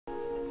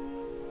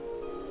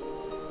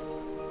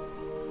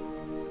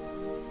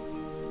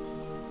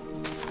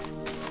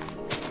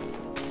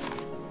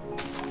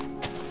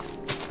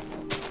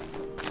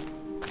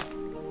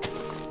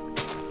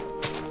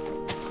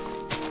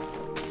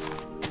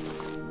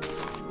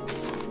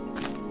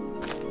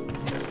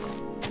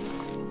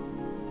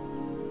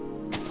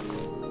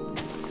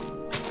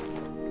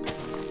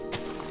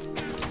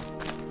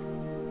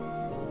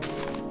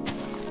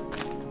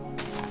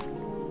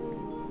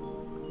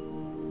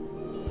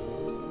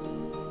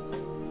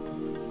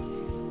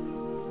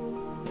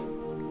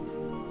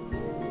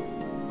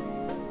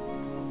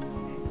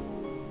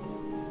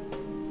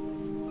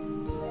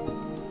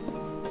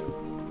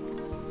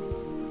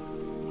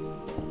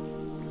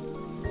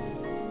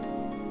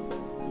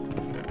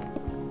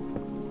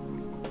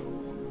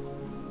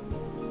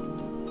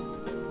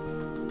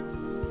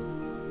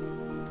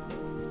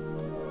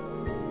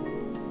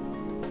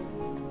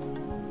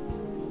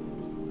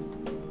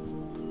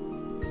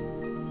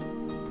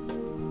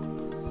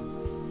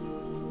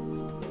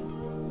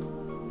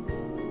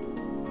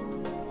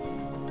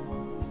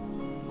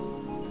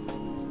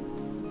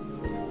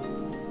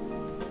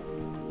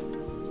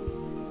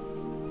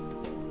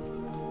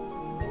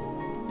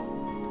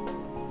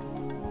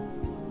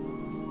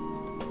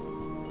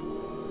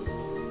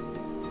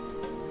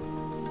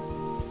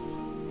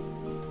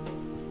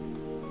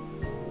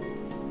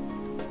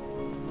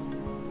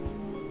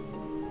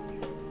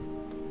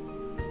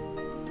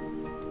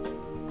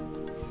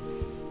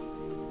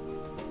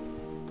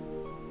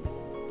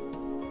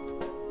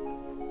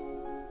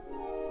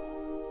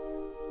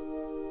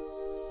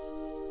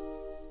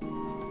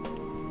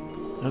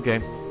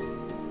Okay.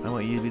 I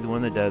want you to be the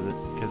one that does it,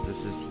 because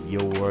this is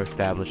your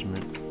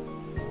establishment.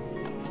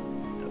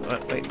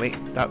 Wait,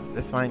 stop.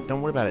 That's fine.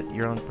 Don't worry about it.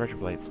 You're on the pressure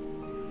plates.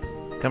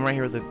 Come right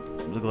here where the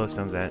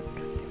glowstone's at.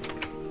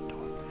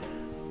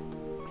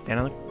 Stand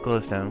on the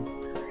glowstone.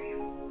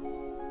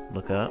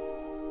 Look up.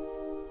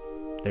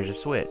 There's a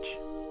switch.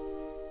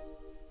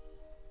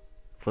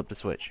 Flip the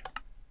switch.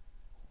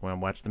 Well,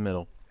 watch the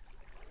middle.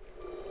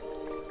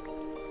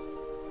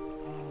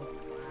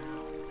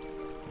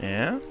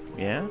 Yeah?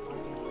 Yeah?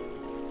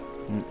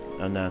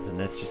 Oh, nothing.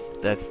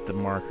 That's the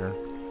marker.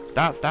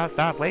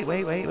 Stop. Wait.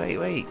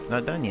 It's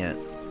not done yet.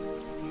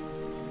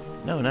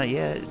 No, not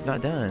yet. It's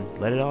not done.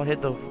 Let it all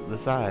hit the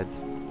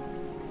sides.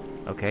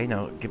 Okay,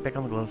 no. Get back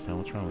on the glowstone.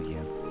 What's wrong with you?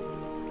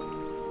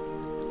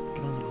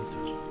 Get on the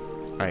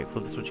glowstone. Alright,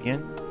 flip the switch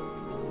again.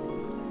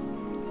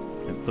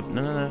 And flip.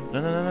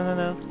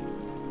 No.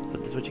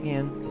 Flip the switch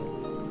again.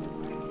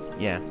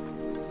 Yeah.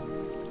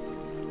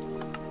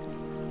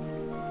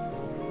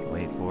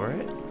 Wait for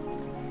it.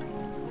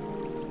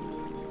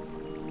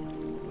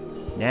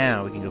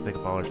 Now we can go pick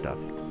up all our stuff.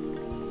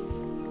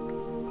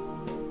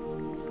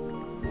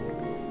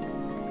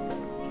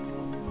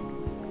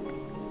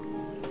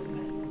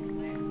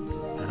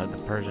 The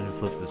person who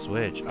flips the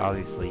switch,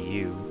 obviously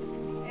you.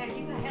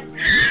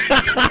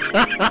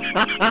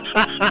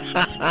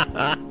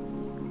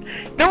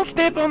 Don't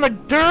step on the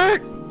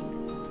dirt!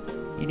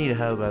 You need a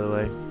hoe, by the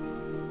way.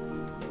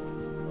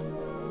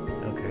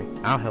 Okay,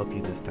 I'll help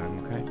you this time,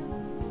 okay?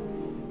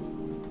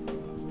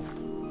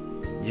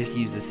 Just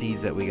use the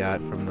seeds that we got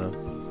from the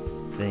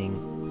thing.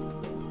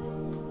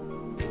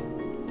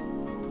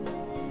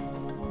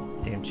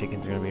 Damn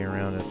chickens are gonna be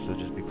around us, so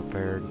just be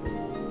prepared.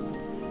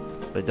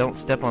 But don't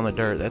step on the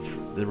dirt. That's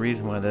the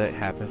reason why that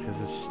happens,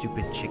 because of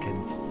stupid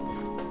chickens.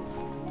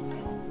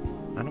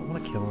 I don't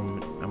want to kill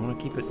them. I want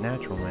to keep it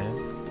natural, man.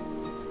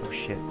 Oh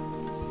shit.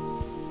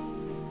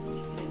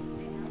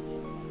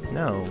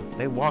 No,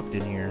 they walked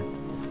in here.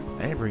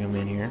 I didn't bring them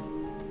in here.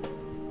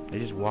 They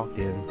just walked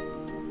in.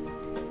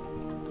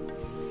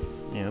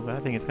 You know, but I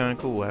think it's kind of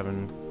cool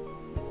having,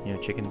 you know,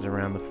 chickens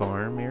around the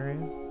farm area.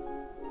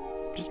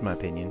 Just my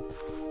opinion.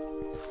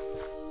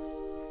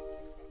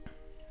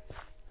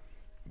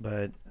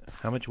 But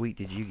how much wheat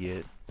did you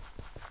get?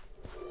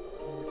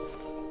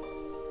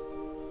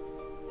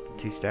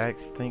 2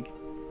 stacks, I think?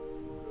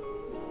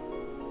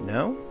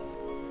 No?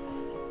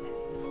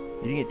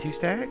 You didn't get 2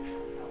 stacks?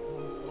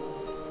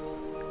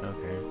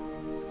 Okay.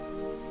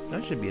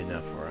 That should be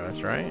enough for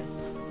us, right?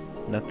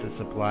 Enough to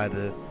supply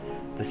the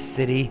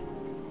city.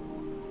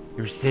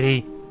 Your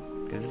city.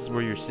 Because this is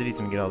where your city's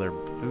gonna get all their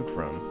food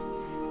from.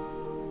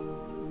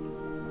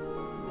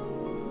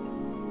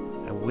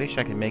 I wish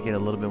I could make it a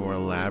little bit more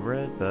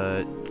elaborate,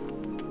 but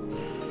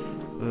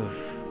oof,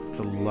 it's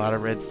a lot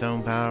of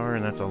redstone power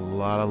and that's a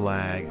lot of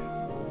lag.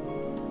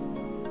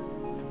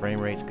 Frame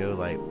rates go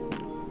like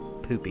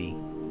poopy.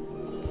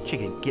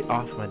 Chicken, get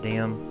off my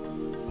damn.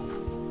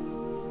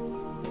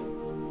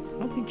 I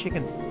don't think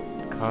chickens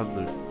cause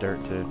the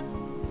dirt to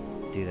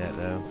do that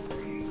though.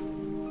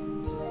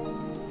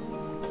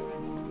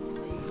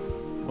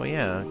 Well,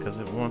 yeah, because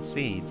it wants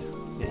seeds.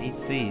 It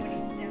eats seeds.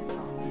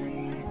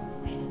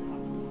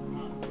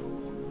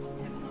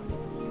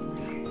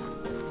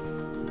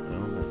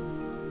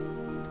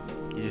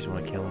 You just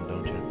want to kill them,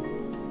 don't you?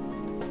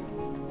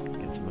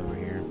 Get some over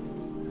here.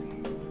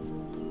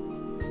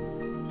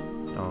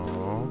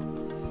 Oh,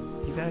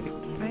 you got a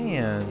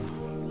fan.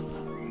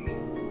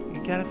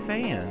 You got a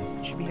fan.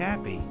 You should be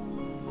happy.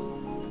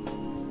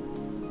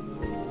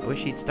 I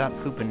wish he'd stop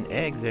pooping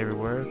eggs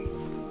everywhere.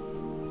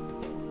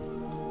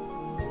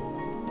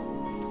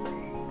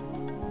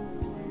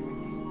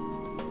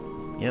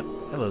 Yep.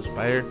 Hello,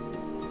 spider.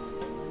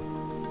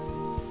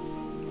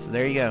 So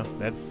there you go.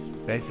 That's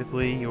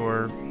basically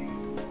your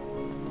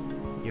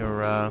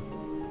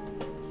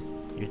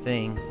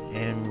thing,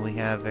 and we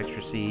have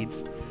extra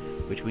seeds,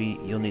 which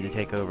you'll need to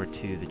take over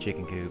to the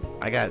chicken coop.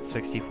 I got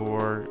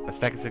 64, a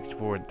stack of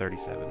 64 and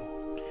 37.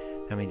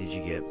 How many did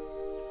you get?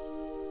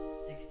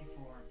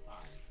 64 and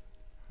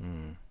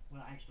 5.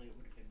 Well, actually, it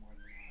would have been more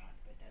than that,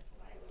 but that's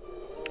what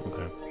I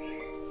have. Okay.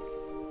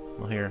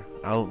 Well, here,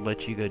 I'll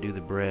let you go do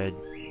the bread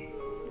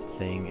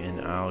thing, and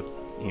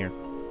here.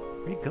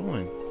 Where are you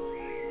going?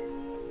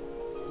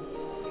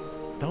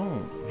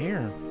 Don't.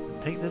 Here.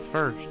 Take this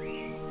first.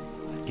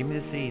 Give me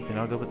the seeds, and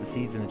I'll go put the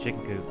seeds in the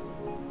chicken coop.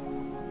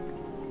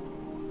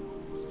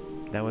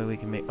 That way we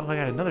can make... Oh, I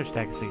got another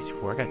stack of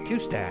 64. I got 2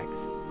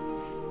 stacks.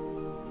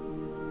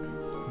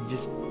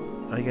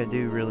 All you gotta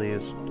do really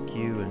is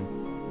Q,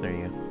 and there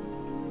you go.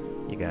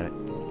 You got it.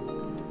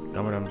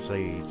 Coming on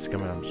seeds,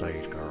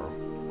 girl.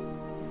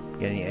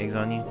 Got any eggs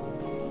on you?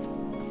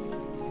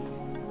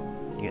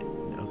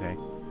 Okay.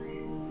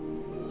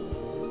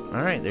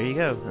 Alright, there you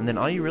go. And then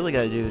all you really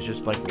gotta do is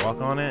just like walk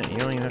on it. You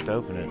don't even have to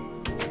open it.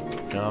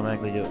 It'll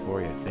automatically do it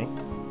for you, see?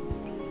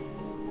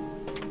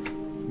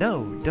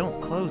 No,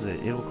 don't close it.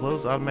 It will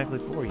close automatically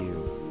for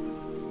you.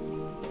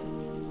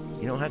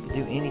 You don't have to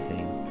do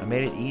anything. I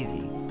made it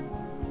easy.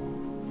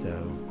 So,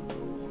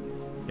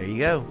 there you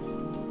go.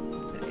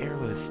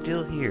 arrow is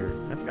still here.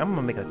 I'm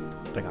gonna make a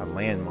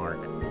landmark.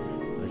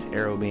 This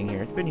arrow being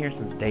here. It's been here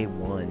since day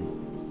 1.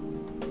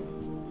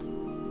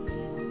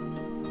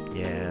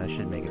 Yeah, I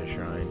should make it a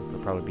shrine. It'll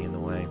probably be in the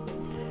way.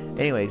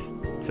 Anyways,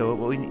 so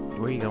where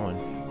are you going?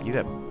 You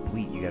got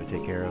wheat you gotta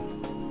take care of.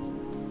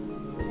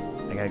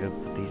 I gotta go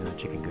put these in the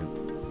chicken coop.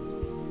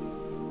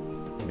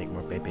 Make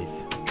more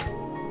babies.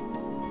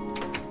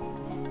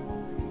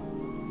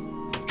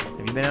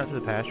 Have you been out to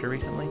the pasture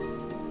recently?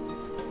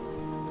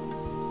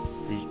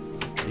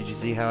 Did you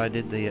see how I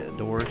did the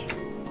doors?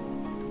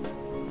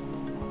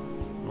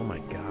 Oh my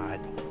god.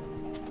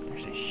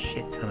 There's a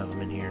shit ton of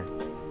them in here.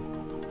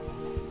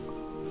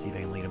 See if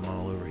I can lead them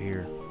all over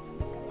here.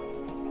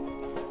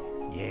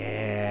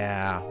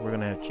 Yeah, we're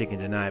gonna have chicken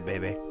tonight,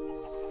 baby.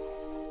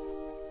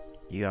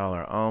 Y'all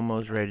are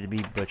almost ready to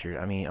be butchered.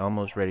 I mean,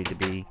 almost ready to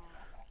be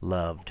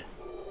loved.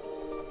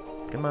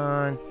 Come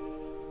on.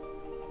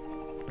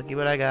 Look at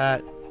what I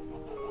got.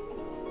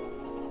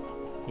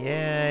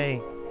 Yay.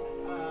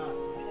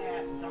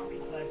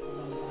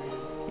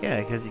 Yeah,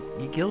 because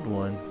he killed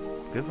one.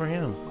 Good for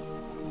him.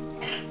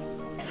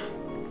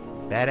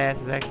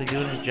 Badass is actually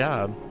doing his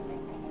job.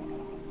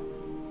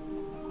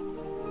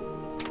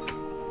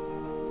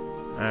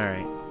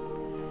 Alright.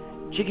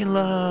 Chicken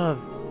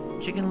love!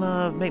 Chicken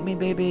love! Make me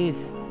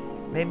babies!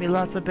 Make me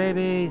lots of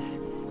babies!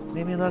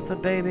 Make me lots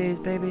of babies!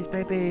 Babies,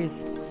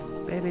 babies!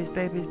 Babies,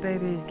 babies,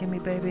 babies! Give me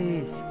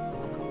babies!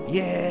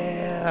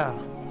 Yeah!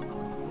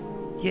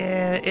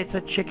 Yeah! It's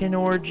a chicken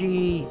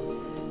orgy!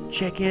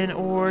 Chicken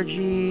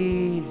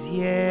orgies!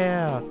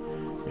 Yeah!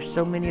 There's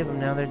so many of them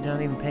now, they're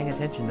not even paying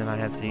attention that I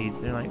have seeds.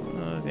 They're like,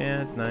 oh, yeah,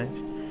 that's nice.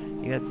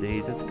 You got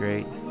seeds, that's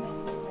great.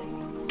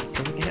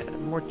 So we get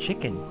more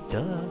chicken.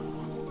 Duh.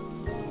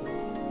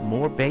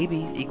 More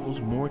babies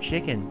equals more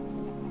chicken.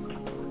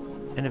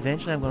 And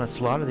eventually I'm going to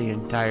slaughter the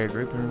entire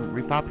group and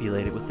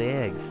repopulate it with the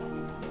eggs.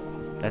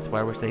 That's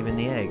why we're saving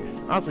the eggs.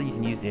 Also, you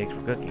can use the eggs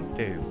for cooking,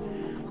 too.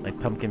 Like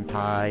pumpkin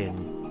pie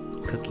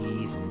and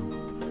cookies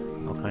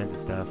and all kinds of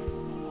stuff.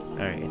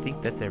 Alright, I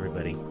think that's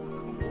everybody.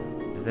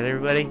 Is that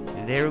everybody?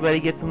 Did everybody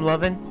get some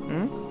lovin'?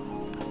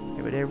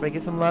 Did everybody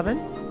get some lovin'?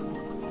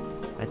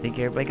 I think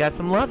everybody got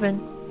some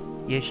lovin'.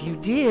 Yes, you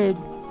did.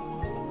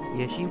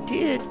 Yes, you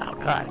did. Oh,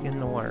 God, get in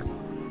the water.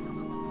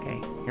 Okay,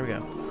 here we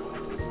go.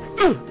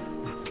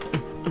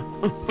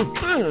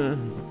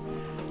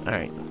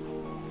 Alright.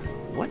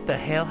 What the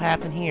hell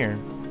happened here?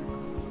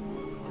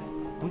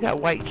 We got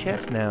white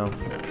chests now.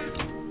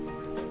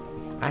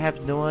 I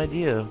have no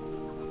idea.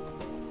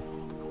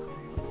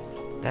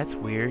 That's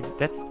weird.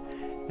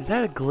 Is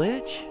that a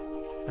glitch?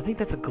 I think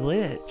that's a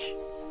glitch.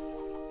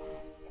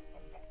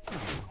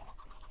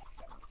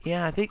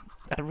 Yeah, I think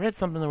I read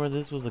something where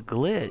this was a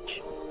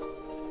glitch.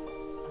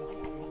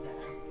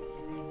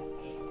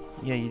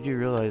 Yeah, you do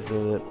realize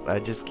though that I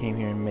just came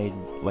here and made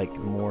like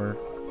more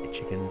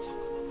chickens.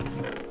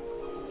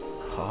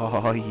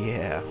 Oh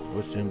yeah,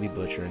 we'll soon be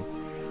butchering.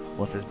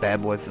 Once this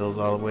bad boy fills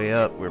all the way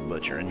up, we're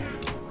butchering.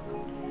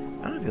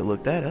 I don't have to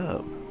look that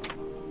up.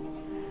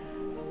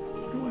 I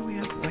wonder why we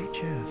have white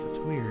chests. That's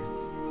weird.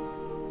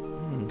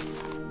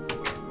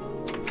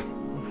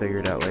 We'll figure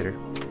it out later.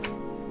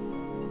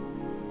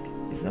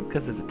 It's not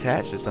because it's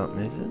attached to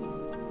something, is it?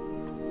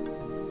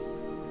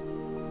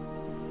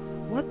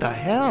 What the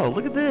hell?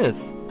 Look at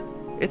this.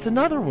 It's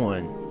another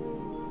one.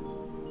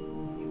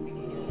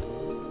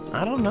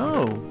 I don't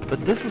know,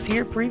 but this was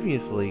here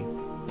previously.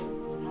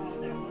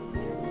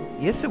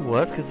 Yes, it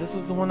was, because this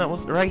was the one that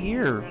was right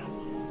here.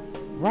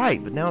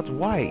 Right, but now it's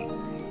white.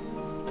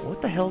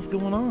 What the hell's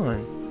going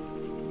on?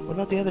 What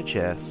about the other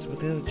chests? What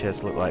do the other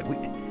chests look like?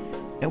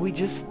 We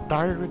just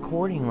started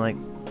recording like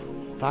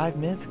 5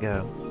 minutes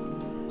ago.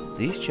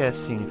 These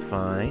chests seem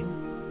fine.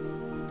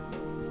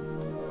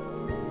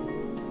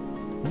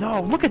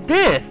 No, look at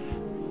this!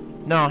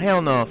 No,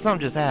 hell no,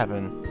 something just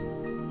happened.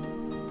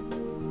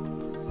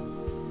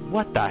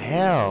 What the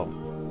hell?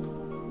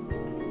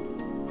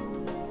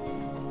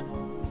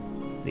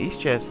 These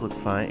chests look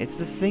fine. It's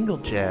the single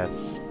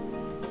chests.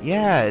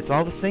 Yeah, it's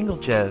all the single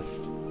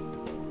chests.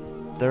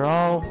 They're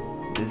all...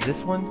 Is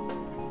this one?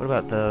 What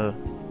about the...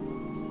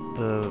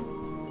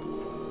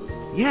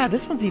 Yeah,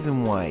 this one's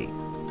even white.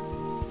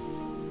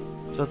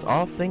 So it's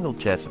all single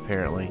chests,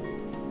 apparently.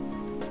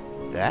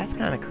 That's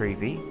kind of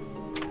creepy.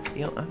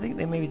 You know, I think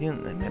they might be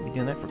doing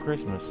that for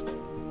Christmas.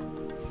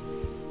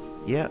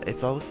 Yeah,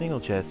 it's all the single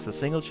chests. The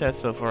single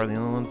chests so far are the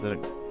only ones that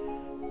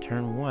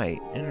turn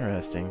white.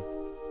 Interesting. I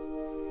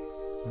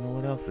don't know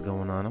what else is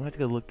going on. I'm gonna have to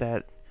go look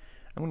that.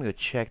 I'm gonna go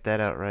check that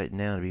out right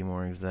now to be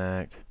more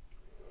exact.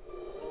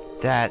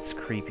 That's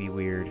creepy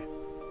weird.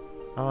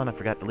 Oh, and I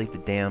forgot to leave the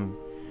damn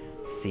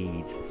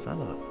seeds. Son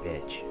of a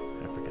bitch.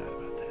 I forgot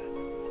about that.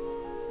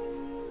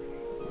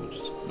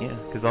 Yeah,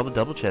 because all the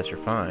double chests are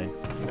fine.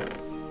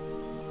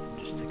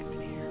 Just stick them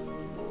in here.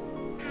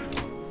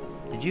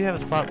 Did you have a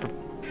spot for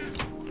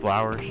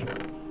flowers?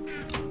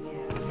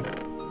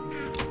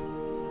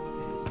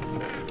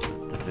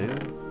 The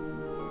food?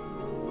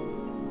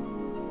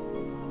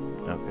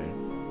 Okay.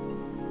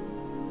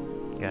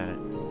 Got it.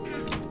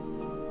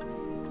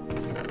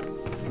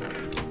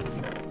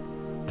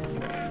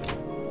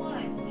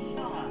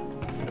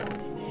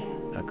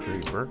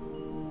 creeper.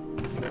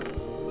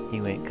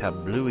 He went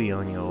kablooey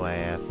on your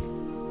ass.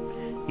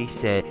 He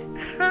said,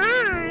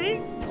 "Hi."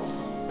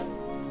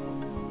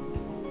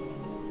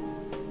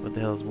 What the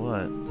hell's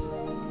what?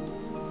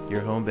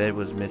 Your home bed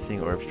was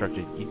missing or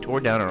obstructed. You tore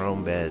down our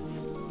home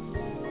beds.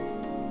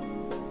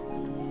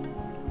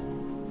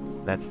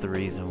 That's the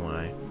reason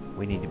why.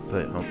 We need to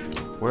put home.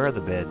 Where are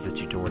the beds that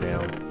you tore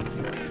down?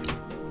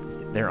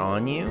 They're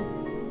on you?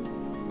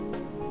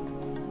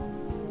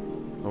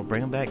 Well,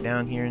 bring them back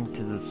down here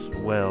into this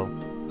well.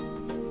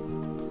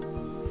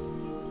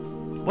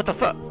 What the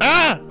fuck?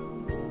 Ah!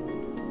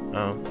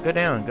 Oh, go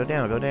down, go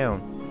down, go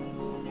down.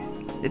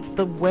 It's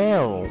the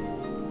well.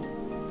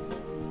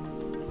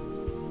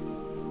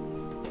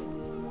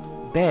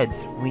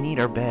 Beds. We need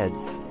our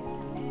beds.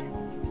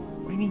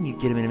 What do you mean you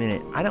get them in a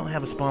minute? I don't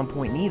have a spawn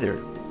point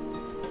neither.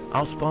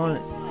 I'll spawn...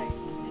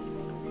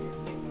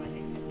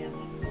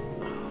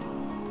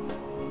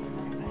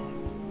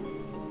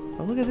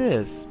 Oh, look at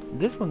this.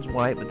 This one's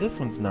white, but this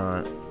one's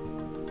not.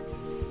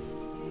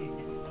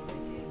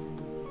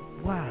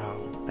 Wow,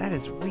 that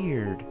is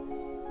weird.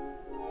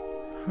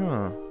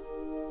 Huh.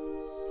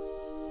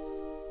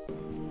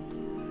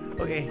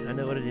 Okay, I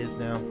know what it is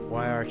now.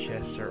 Why our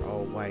chests are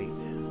all white.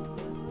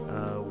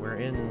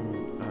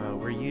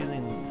 We're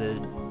using the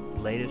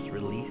latest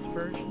release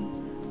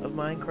version of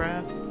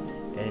Minecraft,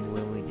 and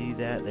when we do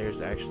that,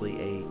 there's actually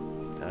a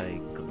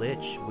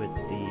glitch with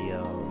the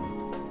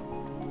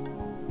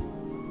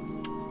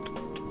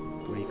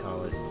what do you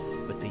call it?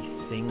 With the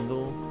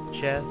single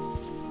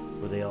chests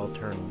where they all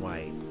turn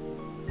white.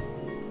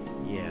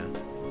 Yeah,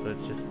 so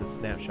it's just a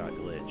snapshot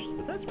glitch,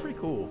 but that's pretty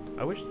cool.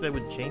 I wish they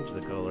would change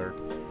the color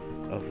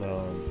of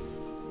the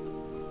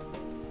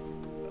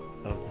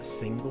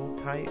single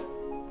type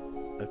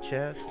of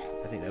chest.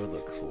 I think that would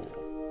look cool.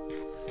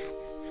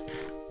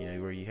 You know,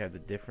 where you have the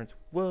difference.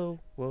 Whoa,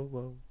 whoa,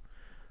 whoa.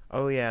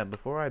 Oh yeah,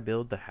 before I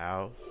build the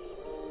house,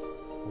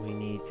 we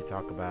need to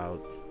talk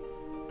about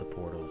the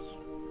portals.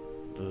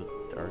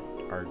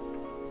 Our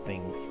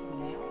things.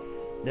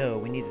 No,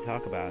 we need to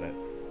talk about it.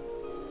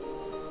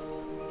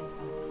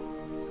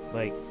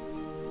 Like,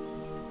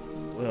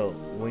 well,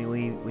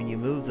 when you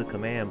move the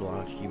command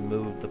blocks, you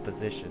move the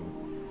position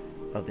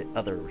of the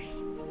others.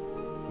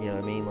 You know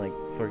what I mean? Like,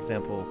 for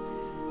example,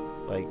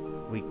 like,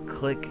 we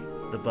click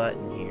the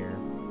button here,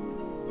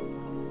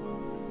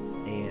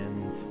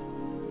 and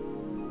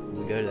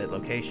we go to that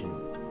location.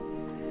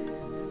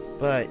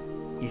 But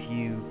if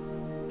you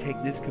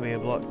take this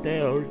command block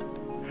down,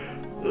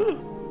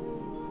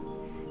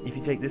 if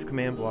you take this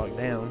command block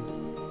down,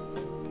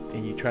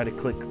 and you try to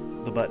click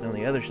the button on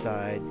the other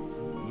side,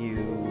 you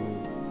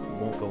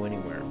won't go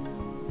anywhere.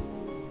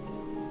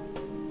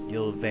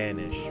 You'll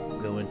vanish,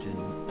 go into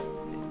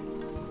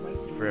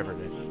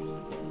foreverness.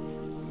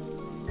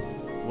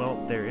 Well,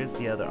 there is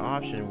the other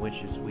option,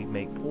 which is we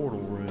make portal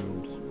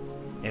rooms,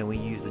 and we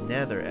use the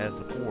nether as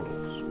the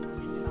portals.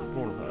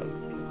 Portal hub.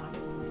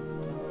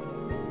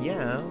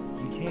 Yeah,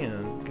 you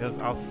can, because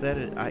I'll set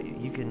it.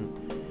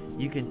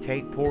 You can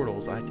take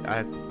portals. I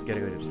gotta go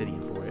to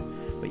Obsidian for it,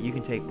 but you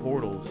can take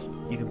portals.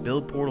 You can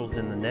build portals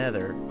in the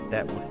nether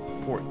that would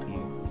port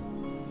you.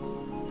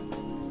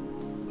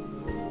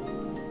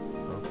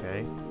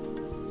 Okay.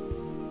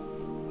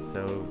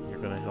 So you're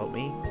gonna help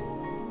me?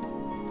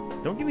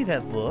 Don't give me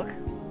that look.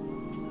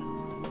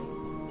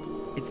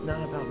 It's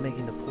not about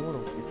making the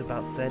portals, it's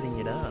about setting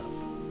it up.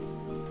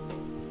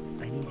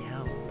 I need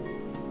help.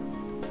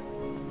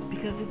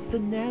 Because it's the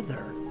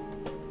nether.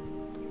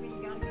 You mean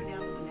you gotta go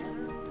down to the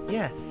nether?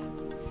 Yes.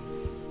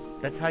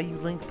 That's how you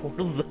link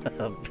portals up.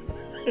 They're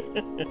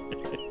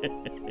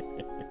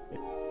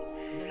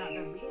not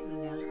gonna be in the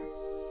nether.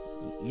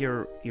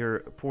 Your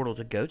portal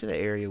to go to the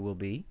area will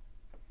be.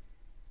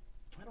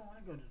 I don't want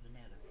to go to the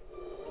nether.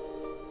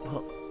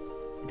 Well,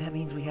 that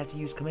means we have to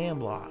use command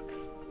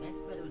blocks. That's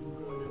better than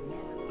going to the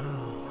nether.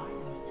 Oh.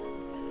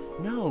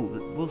 No,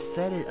 we'll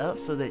set it up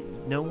so that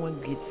no one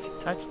gets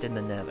touched in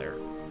the nether.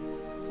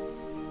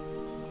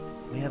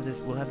 We'll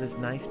have this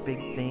nice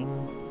big thing.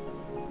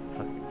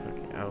 Fuck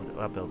it.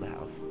 I'll build the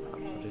house.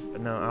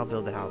 I'll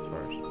build the house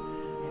first.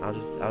 I'll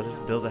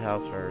just build the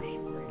house first.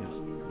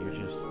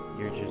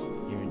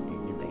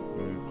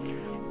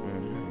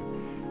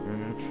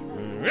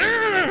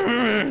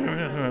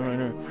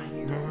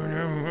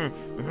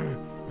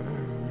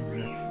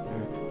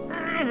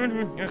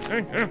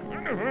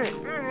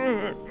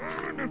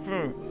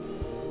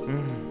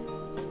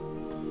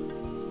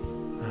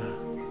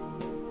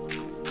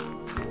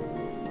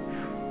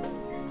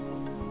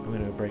 I'm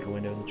gonna break a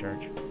window in the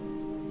church.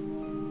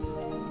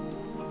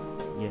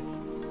 Yes.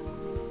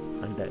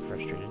 I'm that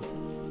frustrated.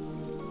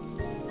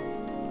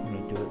 I'm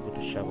gonna do it with a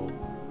shovel.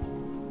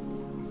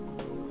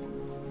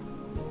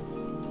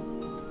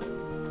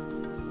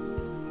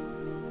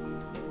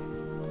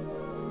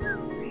 A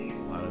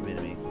lot of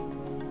enemies.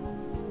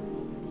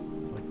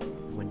 What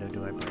window do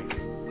I break?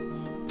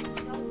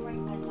 Don't break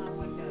one of my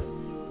windows.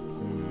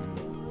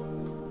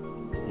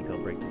 I think I'll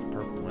break this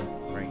purple one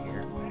right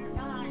here. Better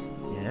not.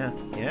 Yeah,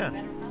 yeah.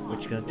 Better not. What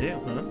you gonna do,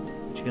 huh?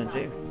 What you gonna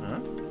do, huh?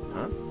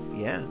 Huh?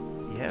 Yeah,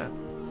 yeah.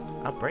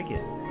 I'll break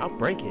it. I'll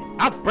break it.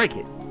 I'll break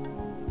it.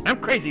 I'm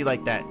crazy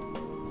like that.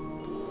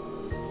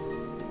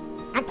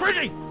 I'm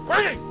crazy.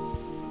 Crazy.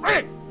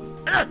 Crazy.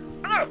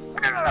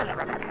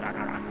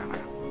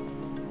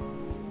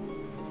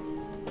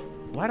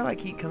 Why do I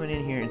keep coming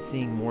in here and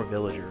seeing more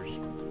villagers?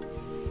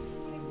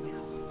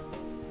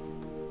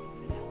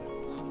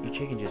 Your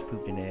chicken just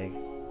pooped an egg.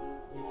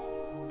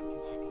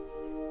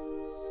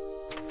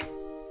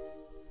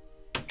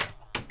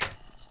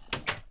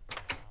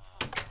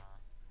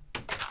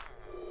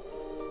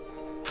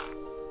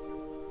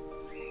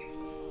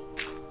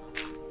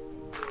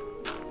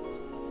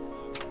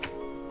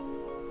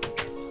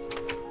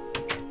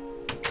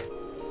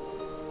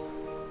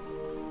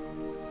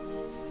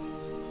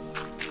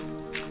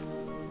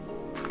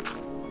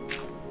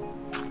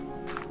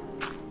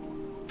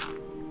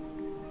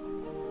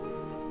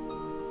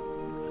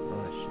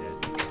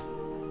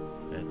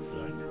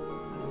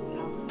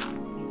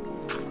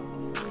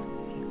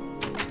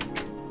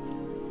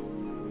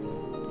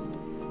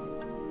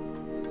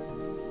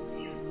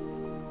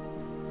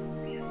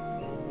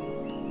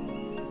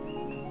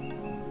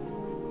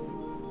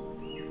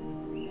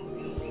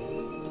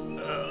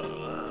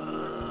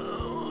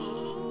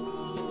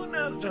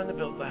 It's time to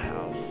build the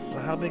house. So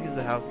how big is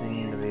the house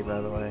needing to be,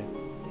 by the way?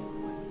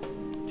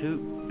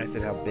 2? I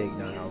said how big,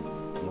 not how